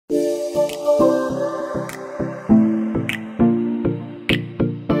Power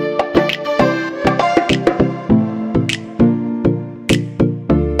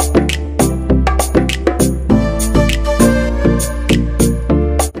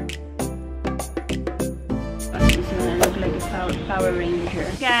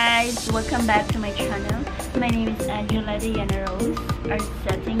Ranger. Guys, welcome back to my channel. My name is Angela Diana Rose. Our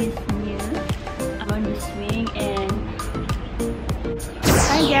setting is new. I'm on the swing and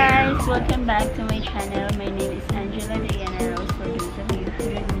hi guys, welcome back to my channel. My name is Angela Diana Rose for those of you who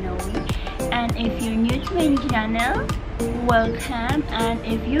don't know me. And if you're new to my channel, welcome, and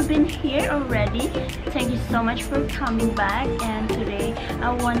if you've been here already, thank you so much for coming back. And today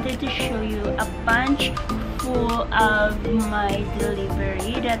I wanted to show you a bunch full of my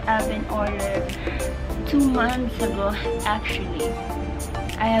delivery that I've been ordered 2 months ago. Actually,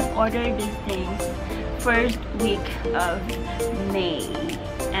 I have ordered these things first week of May,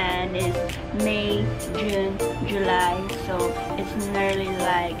 and it's May, June, July, so it's nearly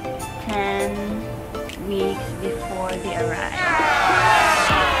like 10 weeks before they arrive.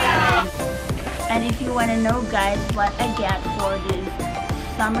 And if you want to know guys what I get for this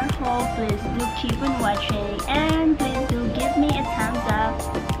summer haul, please do keep on watching, and please do give me a thumbs up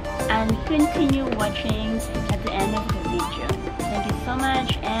and continue watching at the end of the video. Thank you so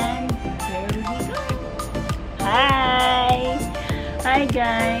much, and here we go. Hi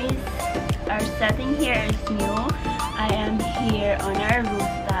guys, our setting here is new. I am here on our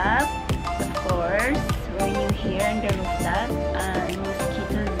rooftop. Of course, we're new here on the rooftop,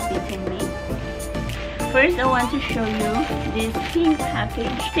 mosquitoes bitten me. First, I want to show you this pink package.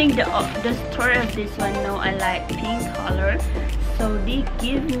 I think the store of this one know I like pink color, so they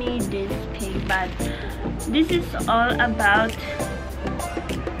give me this pink, but this is all about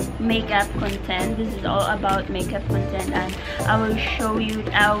makeup content. This is all about makeup content, and I will show you.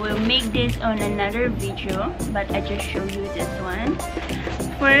 I will make this on another video, but I just show you this one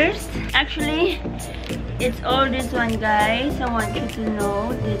first. Actually, it's all this one, guys. I want you to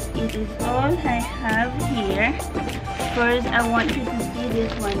know that it is all I have here. First, I want you to see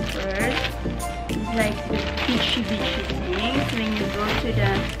this one first. It's like the peachy things when you go to the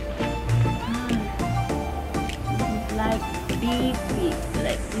this is like big,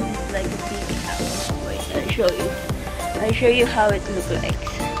 like this is like a big house. Wait, I'll show you how it looks like.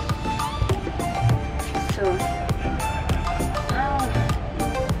 So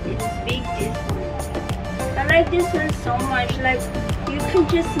I like this one so much. Like, you can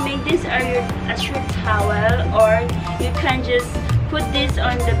just make this as your towel, or you can just put this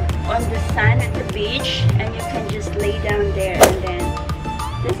on the sand at the beach, and you can just lay down there, and then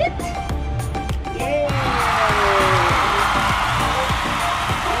that's it. Yeah.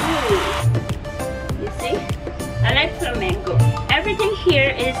 Ooh. You see? I like flamingo. Everything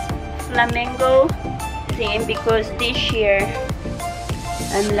here is flamingo theme because this year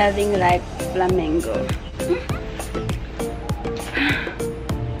I'm loving like flamingo.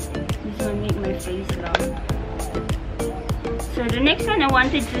 This one make my face long. So the next one I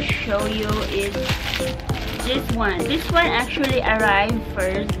wanted to show you is this one. This one actually arrived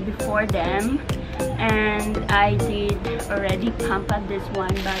first before them, and I did already pump up this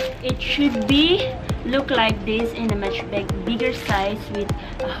one, but it should be look like this in a much bigger size with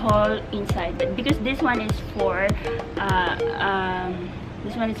a hole inside. But because this one is for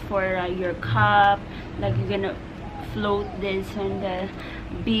your cup, like you're gonna float this on the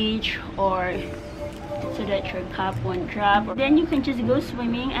beach, or so that your cup won't drop. Then you can just go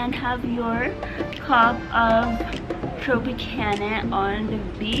swimming and have your cup of Tropicana on the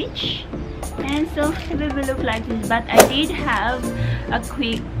beach, and so it will look like this. But I did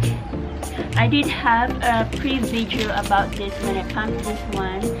have a pre-video about this when I pumped this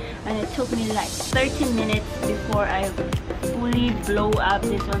one, and it took me like 30 minutes before I fully blow up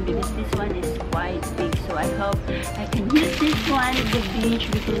this one, because this one is quite big. So I hope I can use this one at the beach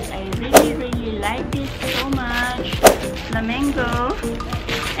because I really like this so much. Flamingo.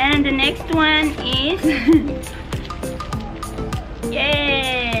 And the next one is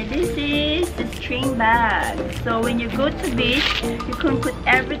yeah, this is the string bag. So when you go to beach, you can put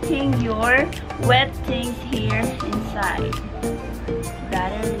everything, your wet things here inside.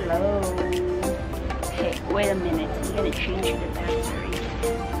 Rather low. Okay, wait a minute, I'm gonna change the battery.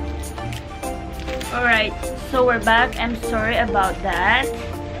 Alright, so we're back. I'm sorry about that.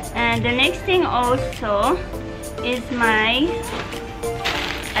 And the next thing also is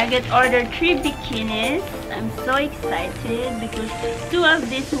I get ordered 3 bikinis. I'm so excited because 2 of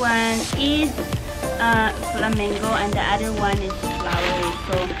this one is flamingo and the other one is flowery.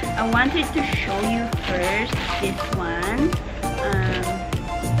 So I wanted to show you first this one.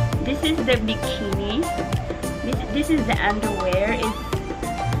 This this is the bikini. This is the underwear.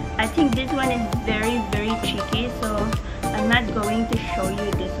 I think this one is very cheeky, so I'm not going to show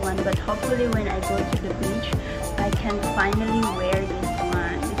you this one, but hopefully when I go to the beach I can finally wear this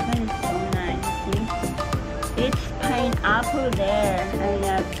one. This one is so nice. See, it's pineapple there. I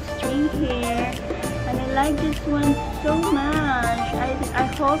have string here, and I like this one so much. I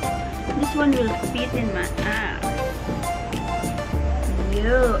hope this one will fit in my ass.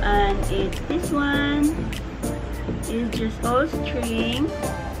 And this one is just all string.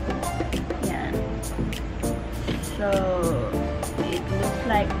 Yeah, so it looks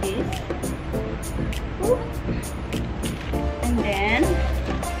like this. Ooh. And then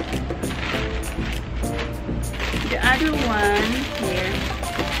the other one here,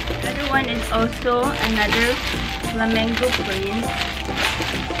 the other one is also another flamenco print.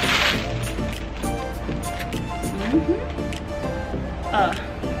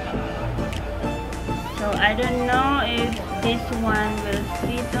 So I don't know if this one will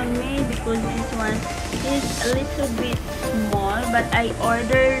fit on me because this one is a little bit small, but I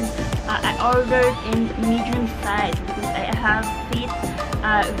ordered in medium size because I have feet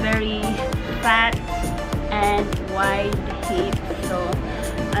very fat and wide hips, so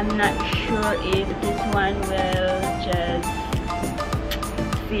I'm not sure if this one will just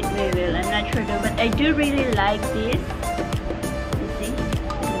fit me well. I'm not sure though, but I do really like this. This.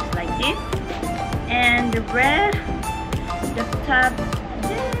 And the bread, the top,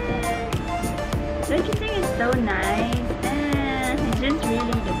 don't you think it's so nice? And it's just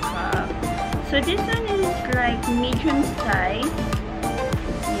really the cup. So this one is like medium size.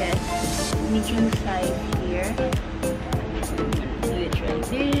 Yes, medium size here. Do it like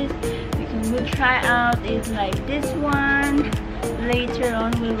this. We can try out it like this one. Later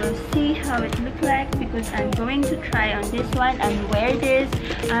on we will see how it looks like, because I'm going to try on this one and wear this,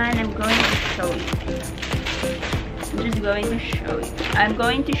 and I'm going to show you. I'm just going to show you. I'm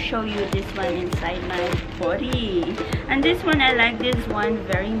going to show you this one inside my body. And this one, I like this one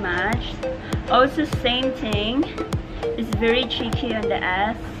very much. Also same thing, it's very cheeky on the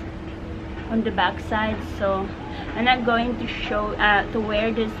ass, on the back side, so I'm not going to show to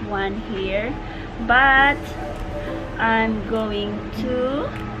wear this one here, but I'm going to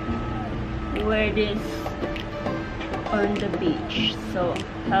wear this on the beach. So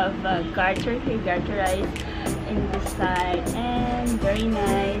have a garter here, garterized in the side, and very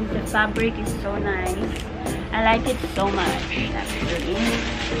nice. The fabric is so nice. I like it so much actually.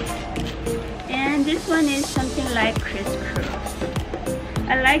 And this one is something like crisscross.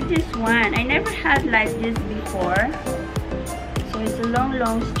 I like this one. I never had like this before. So it's a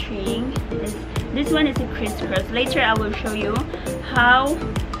long string. This one is a crisscross. Later I will show you how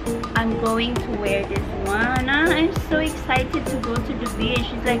I'm going to wear this one. I'm so excited to go to the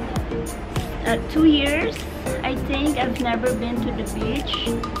beach. It's like 2 years I think I've never been to the beach.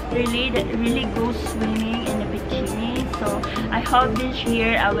 Really go swimming in a bikini. So I hope this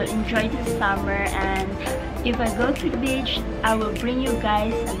year I will enjoy the summer, and if I go to the beach I will bring you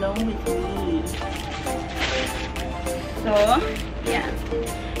guys along with me. So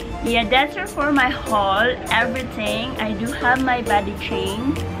yeah, that's it for my haul. Everything. I do have my body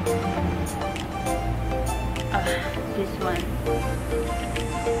chain. This one.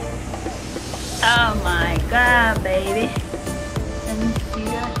 Oh my god, baby. Let me see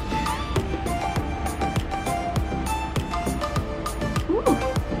that. Ooh.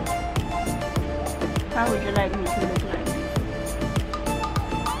 How would you like me to look like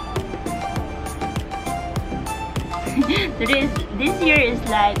this? This year is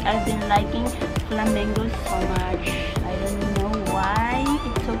like, I've been liking flamingo so much. I don't know why.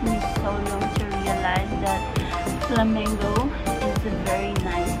 It took me so long to realize that flamingo is a very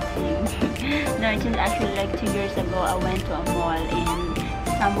nice thing. No, it's just actually like 2 years ago I went to a mall in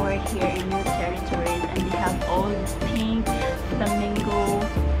somewhere here in New Territories, and they have all this pink flamingo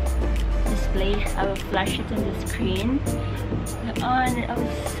display. I will flash it on the screen. And I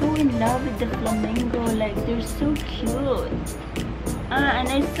was so in love with the flamingo, like they're so cute. And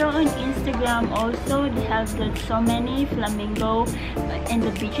I saw on Instagram also they have like so many flamingo in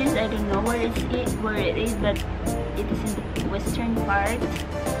the beaches. I don't know where it is, but it is in the western part.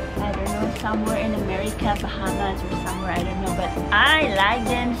 I don't know, somewhere in America, Bahamas or somewhere, I don't know, but I like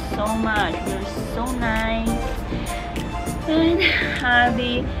them so much. They're so nice. And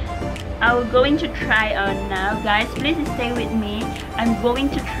I'm going to try on now, guys. Please stay with me. I'm going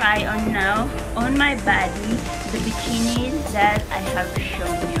to try on now on my body the bikinis that I have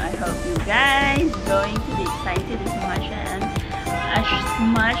shown you. I hope you guys going to be excited as much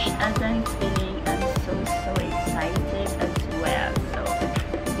as I'm feeling. I'm so excited as well. So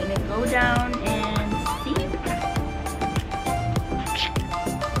I'm gonna go go down and see.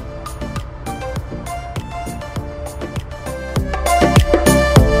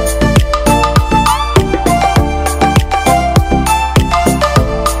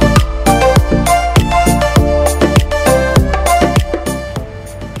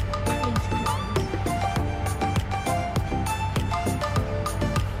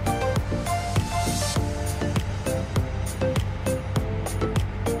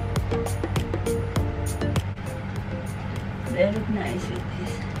 They look nice with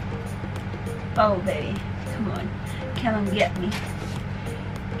this. Oh baby, come on, come and get me.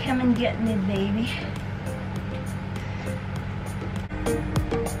 Come and get me, baby.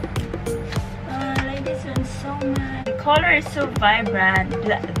 I like this one so much. The color is so vibrant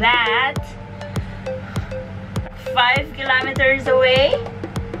that 5 kilometers away,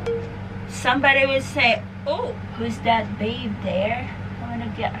 somebody will say, oh, who's that babe there? I want to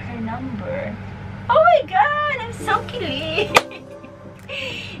get her number. Oh my god, I'm so cute.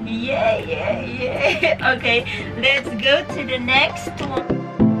 Yeah. Okay, let's go to the next one.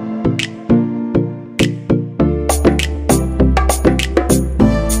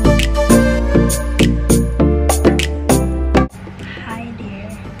 Hi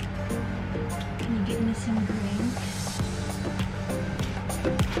there. Can you give me some drink?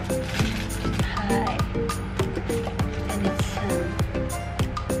 Hi. And it's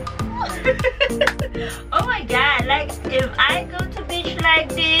oh my god, like if I go to beach like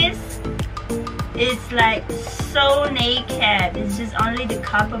this, it's like so naked. It's just only the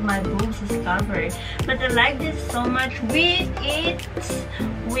cup of my boobs is covered. But I like this so much with it.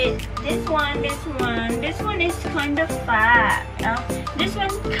 With this one is kind of fat. This one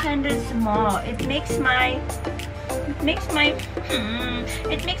kind of small. It makes my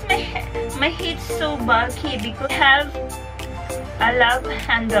head so bulky because I have a love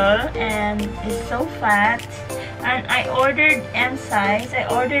handle and it's so fat. And I ordered M size. I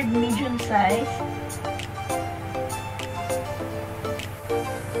ordered medium size.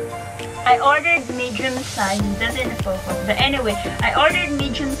 I ordered medium size. It doesn't focus. But anyway, I ordered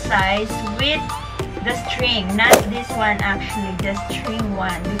medium size with the string. Not this one actually. The string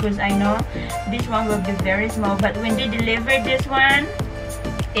one. Because I know this one will be very small. But when they delivered this one,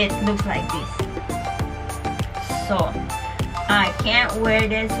 it looks like this. So I can't wear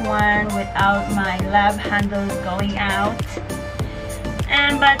this one without my love handles going out.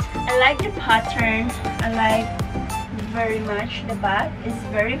 But I like the pattern. I like very much the back. It's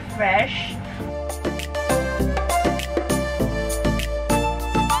very fresh.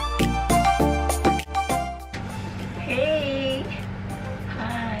 Hey.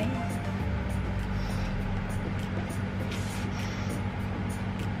 Hi.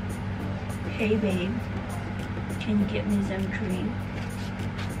 Hey babe. Can you get me some drink?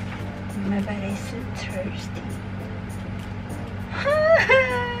 My body is so thirsty.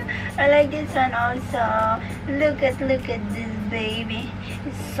 I like this one also. Look at this baby.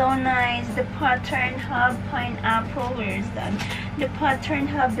 It's so nice. The pattern have pineapple. Where is that? The pattern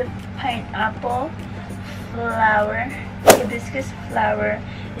have the pineapple flower, hibiscus flower.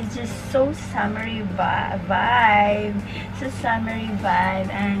 It's just so summery vibe. It's a summery vibe,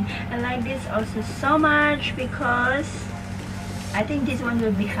 and I like this also so much because I think this one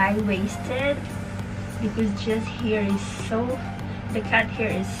will be high-waisted because just here is so, the cut here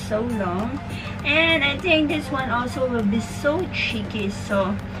is so long, and I think this one also will be so cheeky.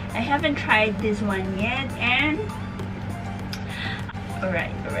 So I haven't tried this one yet, and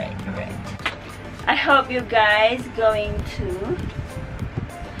alright. I hope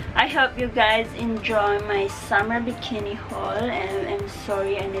you guys enjoy my summer bikini haul, and I'm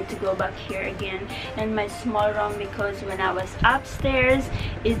sorry I need to go back here again in my small room because when I was upstairs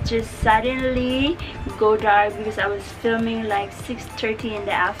it just suddenly go dark because I was filming like 6:30 in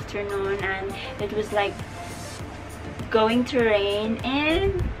the afternoon and it was like going to rain,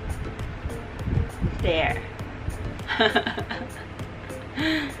 and there.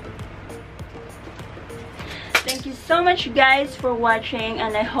 Thank you so much guys for watching,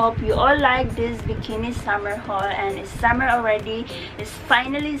 and I hope you all like this bikini summer haul. And it's summer already. It's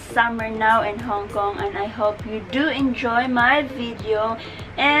finally summer now in Hong Kong, and I hope you do enjoy my video.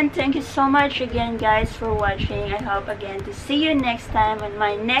 And thank you so much again guys for watching. I hope again to see you next time on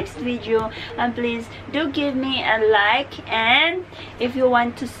my next video, and please do give me a like. And if you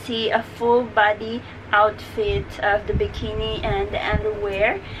want to see a full body outfit of the bikini and the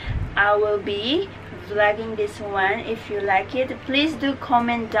underwear, I will be vlogging this one. If you like it, please do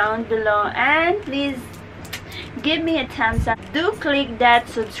comment down below, and please give me a thumbs up. Do click that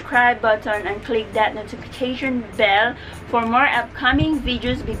subscribe button and click that notification bell for more upcoming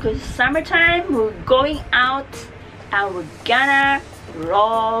videos, because summertime we're going out and we're gonna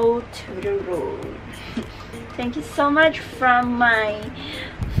roll to the road. Thank you so much from my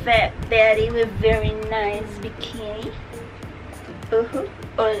fat Betty with very nice bikini. Oh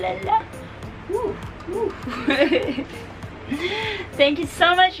la la. Ooh, ooh. Thank you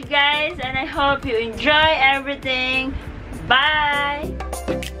so much guys, and I hope you enjoy everything. Bye.